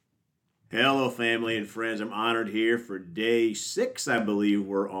Hello, family and friends. I'm honored here for day 6, I believe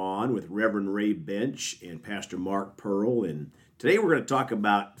we're on, with Reverend Ray Bensch and Pastor Mark Purl. And today we're going to talk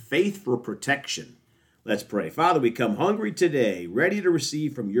about faith for protection. Let's pray. Father, we come hungry today, ready to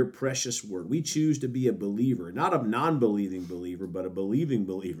receive from your precious word. We choose to be a believer, not a non-believing believer, but a believing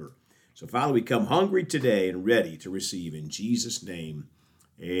believer. So, Father, we come hungry today and ready to receive. In Jesus' name,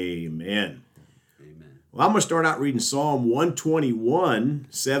 amen. Well, I'm going to start out reading Psalm 121,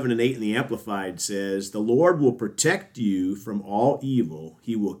 7 and 8 in the Amplified says, "The Lord will protect you from all evil.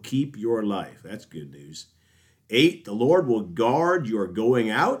 He will keep your life." That's good news. 8, "The Lord will guard your going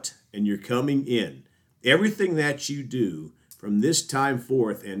out and your coming in, everything that you do from this time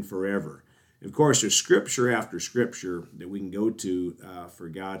forth and forever." Of course, there's scripture after scripture that we can go to for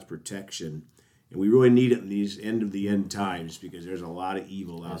God's protection. And we really need it in these end of the end times because there's a lot of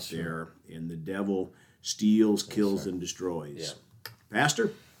evil out there, and the devil steals, kills, and destroys. Yeah.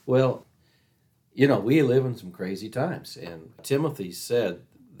 Pastor? Well, we live in some crazy times, and Timothy said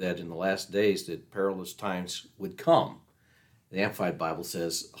that in the last days that perilous times would come. The Amplified Bible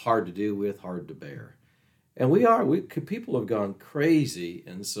says, hard to do with, hard to bear. And people have gone crazy,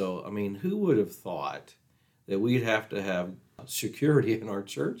 and so, who would have thought that we'd have to have security in our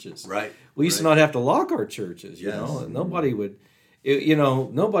churches? Right. We used to not have to lock our churches, and nobody would...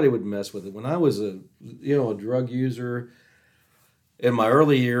 nobody would mess with it. When I was a drug user in my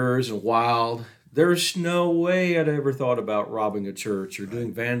early years and wild, there's no way I'd ever thought about robbing a church or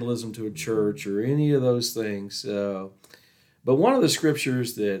doing vandalism to a church or any of those things. But one of the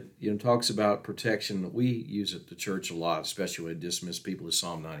scriptures that talks about protection, we use at the church a lot, especially when we dismiss people, is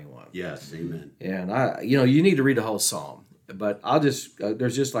Psalm 91. Yes, amen. And you need to read the whole psalm, but I'll just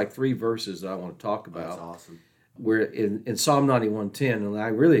there's just like 3 verses that I want to talk about. That's awesome. Where in Psalm 91:10, and I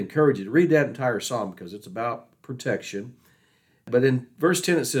really encourage you to read that entire psalm because it's about protection. But in verse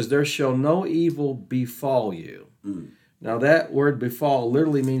 10 it says, "There shall no evil befall you." Now that word befall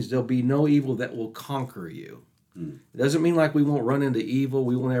literally means there'll be no evil that will conquer you. It doesn't mean like we won't run into evil,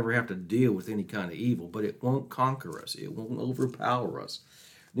 we won't ever have to deal with any kind of evil, but it won't conquer us, it won't overpower us.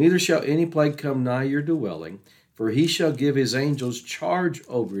 "Neither shall any plague come nigh your dwelling, for he shall give his angels charge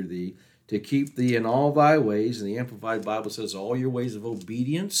over thee, to keep thee in all thy ways." And the Amplified Bible says, all your ways of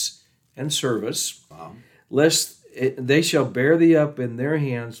obedience and service. Wow. They shall bear thee up in their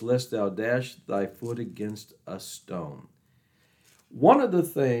hands, lest thou dash thy foot against a stone. One of the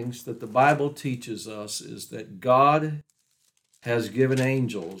things that the Bible teaches us is that God has given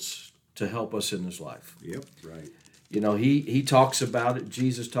angels to help us in this life. Yep, right. He talks about it.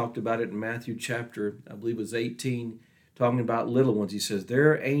 Jesus talked about it in Matthew chapter, I believe it was 18, talking about little ones. He says,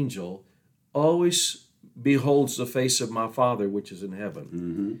 "Their angel always beholds the face of my Father which is in heaven."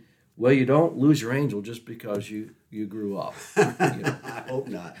 Mm-hmm. Well, you don't lose your angel just because you grew up. I hope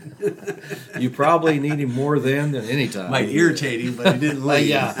not. You probably need him more then than any time. Might irritate him, but he didn't leave.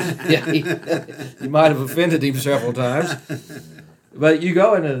 You might have offended him several times. But you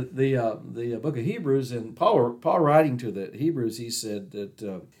go into the book of Hebrews, and Paul writing to the Hebrews, he said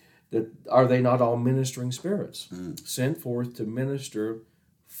that are they not all ministering spirits sent forth to minister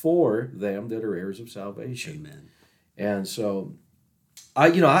for them that are heirs of salvation? Amen. And so,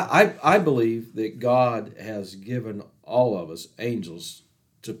 I believe that God has given all of us angels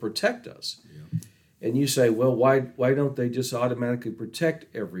to protect us. Yeah. And you say, well, why don't they just automatically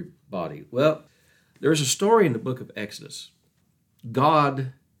protect everybody? Well, there's a story in the book of Exodus.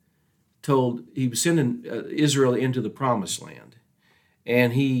 God he was sending Israel into the promised land.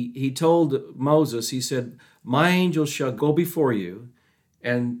 And he told Moses, he said, "My angel shall go before you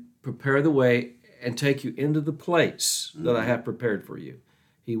and prepare the way and take you into the place that I have prepared for you.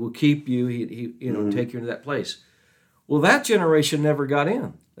 He will keep you, he take you into that place." Well, that generation never got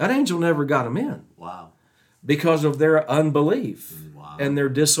in. That angel never got them in. Wow. Because of their unbelief and their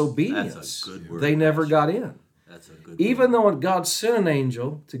disobedience. That's a good word. They never got in. That's a good Even though God sent an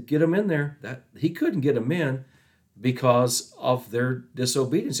angel to get them in there, that he couldn't get them in because of their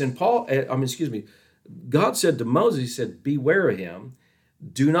disobedience. And God said to Moses, he said, "Beware of him.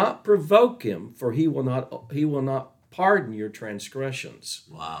 Do not provoke him, for he will not pardon your transgressions."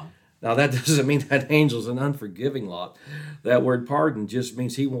 Wow. Now, that doesn't mean that angel's an unforgiving lot. That word pardon just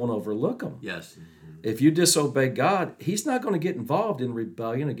means he won't overlook them. Yes. If you disobey God, he's not going to get involved in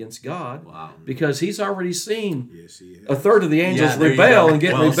rebellion against God. Wow. Because he's already seen he a third of the angels there rebel you and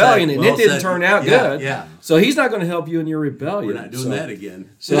get Well rebellion, said. and Well it didn't said. turn out Yeah, good. yeah. So he's not going to help you in your rebellion. We're not doing that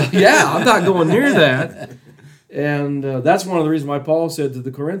again. So, I'm not going near that. And that's one of the reasons why Paul said to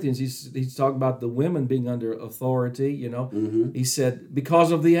the Corinthians, he's talking about the women being under authority, Mm-hmm. He said,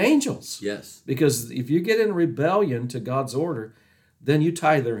 because of the angels. Yes. Because if you get in rebellion to God's order, then you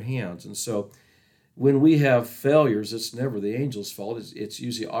tie their hands. And so when we have failures, it's never the angel's fault. It's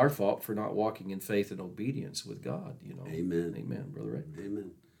usually our fault for not walking in faith and obedience with God. Amen. Amen, Brother Ray.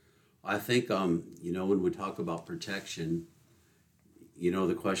 Amen. I think, when we talk about protection,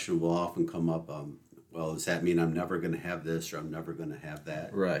 the question will often come up, well, does that mean I'm never going to have this or I'm never going to have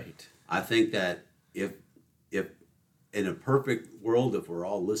that? Right. I think that if in a perfect world, if we're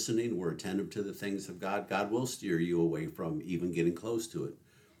all listening, we're attentive to the things of God, God will steer you away from even getting close to it.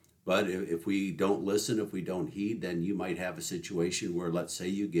 But if we don't listen, if we don't heed, then you might have a situation where, let's say,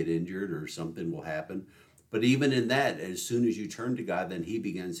 you get injured or something will happen. But even in that, as soon as you turn to God, then he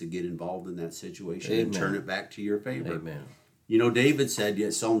begins to get involved in that situation and turn it back to your favor. Amen. David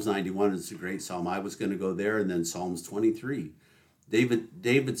said, Psalms 91 is a great psalm. I was going to go there, and then Psalms 23.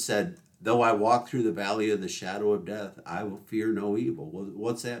 David said, though I walk through the valley of the shadow of death, I will fear no evil. Well,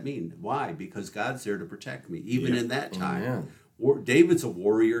 what's that mean? Why? Because God's there to protect me, even in that time. Amen. David's a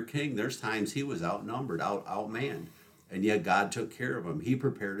warrior king. There's times he was outnumbered, outmanned, and yet God took care of him. He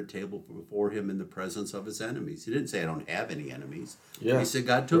prepared a table before him in the presence of his enemies. He didn't say, I don't have any enemies. Yeah. He said,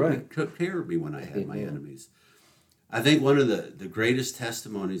 God took care of me when I had my enemies. I think one of the greatest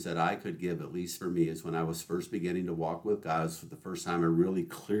testimonies that I could give, at least for me, is when I was first beginning to walk with God. It was the first time I really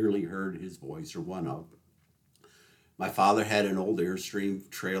clearly heard his voice, or one of. My father had an old Airstream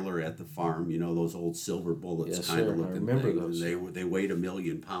trailer at the farm, those old silver bullets kind of looking things. They weighed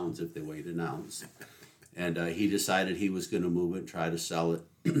 1,000,000 pounds if they weighed an ounce. And he decided he was going to move it and try to sell it.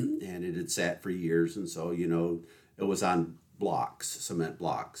 And it had sat for years. And so, it was on cement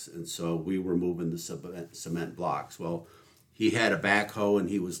blocks. And so we were moving the cement blocks. Well, he had a backhoe and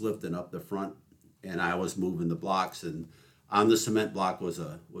he was lifting up the front, and I was moving the blocks. And on the cement block was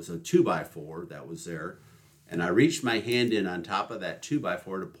a 2x4 that was there. And I reached my hand in on top of that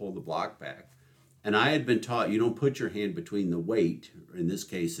 2x4 to pull the block back. And I had been taught you don't put your hand between the weight, in this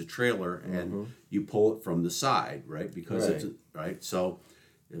case the trailer, and you pull it from the side, right? Because it's right. So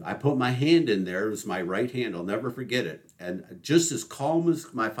I put my hand in there. It was my right hand. I'll never forget it. And just as calm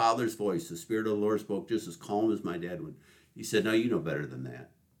as my father's voice, the Spirit of the Lord spoke just as calm as my dad would. He said, no, you know better than that.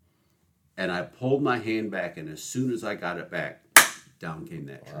 And I pulled my hand back, and as soon as I got it back, down came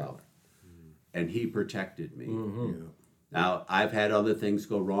that trailer. Wow. And he protected me. Mm-hmm. Now, I've had other things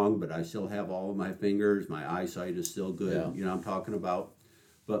go wrong, but I still have all of my fingers. My eyesight is still good. Yeah. I'm talking about.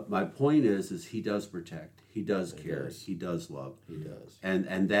 But my point is he does protect. He does care. He does love. He does.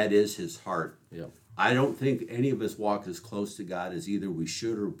 And that is his heart. Yeah. I don't think any of us walk as close to God as either we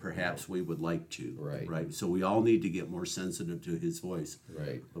should or perhaps we would like to. Right. So we all need to get more sensitive to his voice.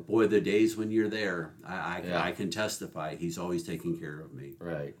 Right. But boy, the days when you're there, I can testify he's always taking care of me.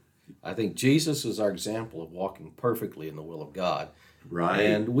 Right. I think Jesus is our example of walking perfectly in the will of God. Right.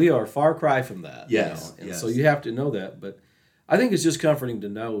 And we are far cry from that. Yes. And so you have to know that. But I think it's just comforting to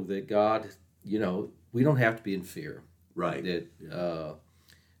know that God, we don't have to be in fear. Right. That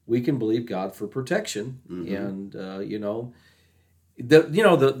we can believe God for protection. Mm-hmm. And,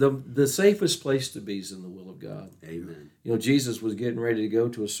 the safest place to be is in the will of God. Amen. Jesus was getting ready to go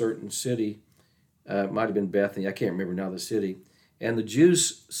to a certain city. It might have been Bethany. I can't remember now the city. And the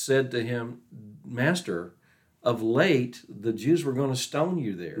Jews said to him, Master, of late, the Jews were going to stone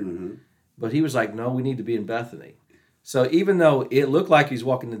you there. Mm-hmm. But he was like, no, we need to be in Bethany. So even though it looked like he's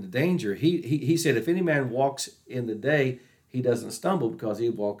walking into danger, he said, if any man walks in the day, he doesn't stumble because he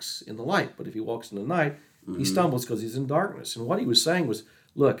walks in the light. But if he walks in the night, he stumbles because he's in darkness. And what he was saying was,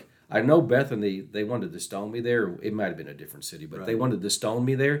 look, I know Bethany, they wanted to stone me there. It might have been a different city, but they wanted to stone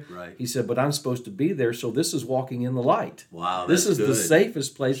me there. Right. He said, but I'm supposed to be there, so this is walking in the light. Wow, this is good. the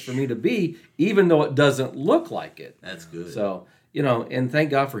safest place for me to be, even though it doesn't look like it. That's good. So, and thank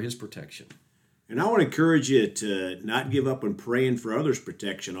God for his protection. And I want to encourage you to not give up on praying for others'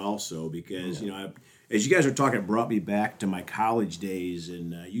 protection also, because, as you guys are talking, it brought me back to my college days,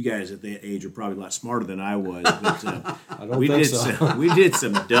 and you guys at that age are probably a lot smarter than I was. But I don't think so. We did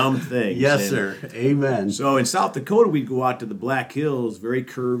some dumb things. Yes, sir. Amen. So in South Dakota, we'd go out to the Black Hills, very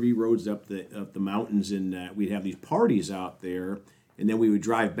curvy roads up the mountains, and we'd have these parties out there, and then we would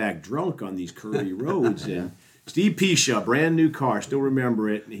drive back drunk on these curvy roads. And Steve Pisha, brand new car, still remember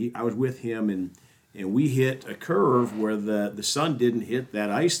it. I was with him, and we hit a curve where the sun didn't hit that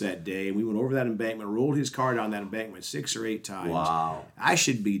ice that day. And we went over that embankment, rolled his car down that embankment 6 or 8 times. Wow. I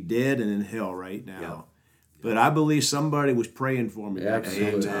should be dead and in hell right now. Yeah. But I believe somebody was praying for me at that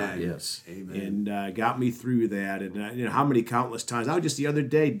same time. Yes. Amen. And got me through that. And how many countless times. I was just the other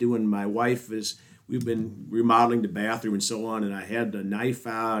day doing, my wife we we've been remodeling the bathroom and so on, and I had the knife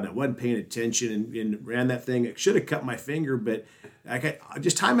out, and I wasn't paying attention and ran that thing. It should have cut my finger, but I got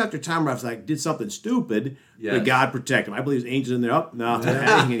just time after time where I was like, did something stupid, but God protect him. I believe there's angels in there. Oh, no,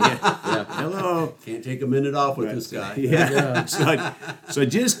 hello. Can't take a minute off with this guy. Yeah. So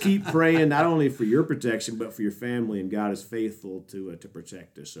just keep praying, not only for your protection, but for your family, and God is faithful to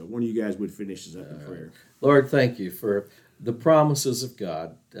protect us. So one of you guys would finish us up in prayer. Lord, thank you for the promises of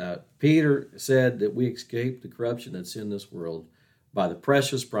God. Peter said that we escape the corruption that's in this world by the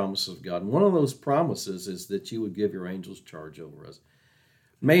precious promises of God. And one of those promises is that you would give your angels charge over us.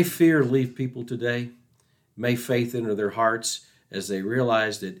 May fear leave people today. May faith enter their hearts as they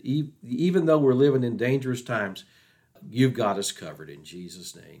realize that even though we're living in dangerous times, you've got us covered. In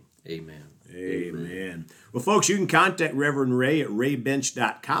Jesus' name, amen. Amen. Well, folks, you can contact Reverend Ray at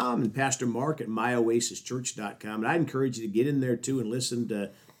raybench.com and Pastor Mark at myoasischurch.com. And I'd encourage you to get in there, too, and listen to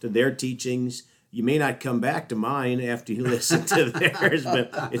their teachings. You may not come back to mine after you listen to theirs,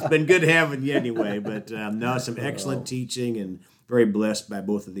 but it's been good having you anyway. But no, some excellent teaching, and very blessed by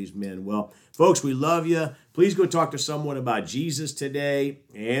both of these men. Well, folks, we love you. Please go talk to someone about Jesus today.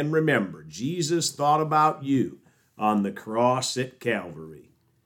 And remember, Jesus thought about you on the cross at Calvary.